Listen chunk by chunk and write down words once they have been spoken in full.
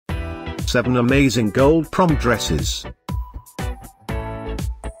7 amazing gold prom dresses.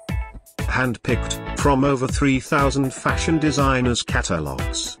 Handpicked from over 3,000 fashion designers'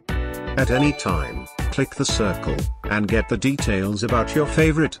 catalogs. At any time, click the circle and get the details about your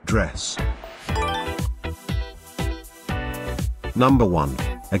favorite dress. Number 1.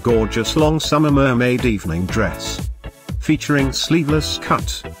 A gorgeous long summer mermaid evening dress. Featuring sleeveless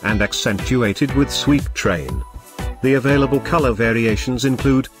cut and accentuated with sweep train. The available color variations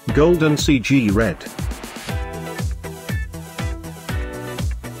include gold and CG red.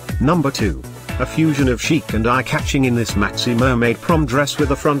 Number 2. A fusion of chic and eye-catching in this Maxi mermaid prom dress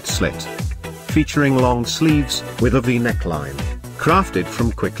with a front slit. Featuring long sleeves, with a V neckline. Crafted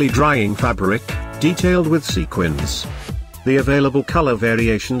from quickly drying fabric, detailed with sequins. The available color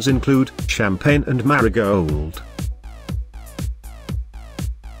variations include champagne and marigold.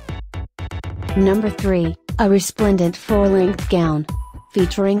 Number 3, a resplendent full-length gown.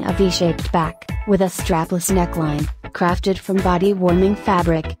 Featuring a V-shaped back, with a strapless neckline, crafted from body-warming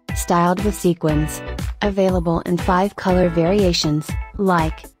fabric, styled with sequins. Available in 5 color variations,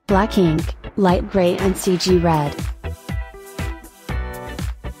 like black ink, light gray and CG red.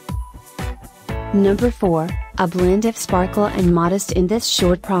 Number 4, a blend of sparkle and modest in this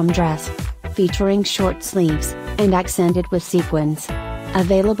short prom dress. Featuring short sleeves, and accented with sequins.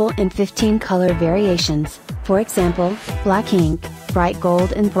 Available in 15 color variations, for example, black ink, bright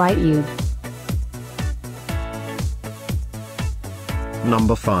gold and bright nude.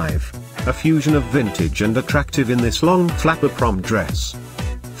 Number 5. A fusion of vintage and attractive in this long flapper prom dress.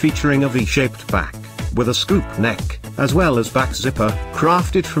 Featuring a V-shaped back, with a scoop neck, as well as back zipper,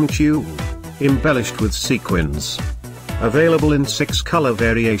 crafted from tulle. Embellished with sequins. Available in 6 color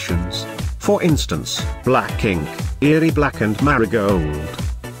variations. For instance, black ink, eerie black and marigold.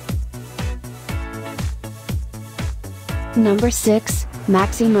 Number 6,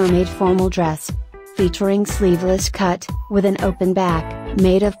 Maxi mermaid formal dress. Featuring sleeveless cut, with an open back,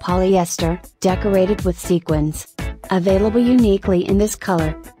 made of polyester, decorated with sequins. Available uniquely in this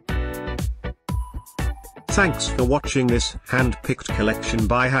color. Thanks for watching this hand-picked collection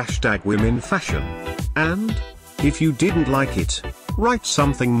by #WomenFashion. And, if you didn't like it, write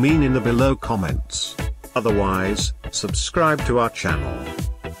something mean in the below comments. Otherwise, subscribe to our channel.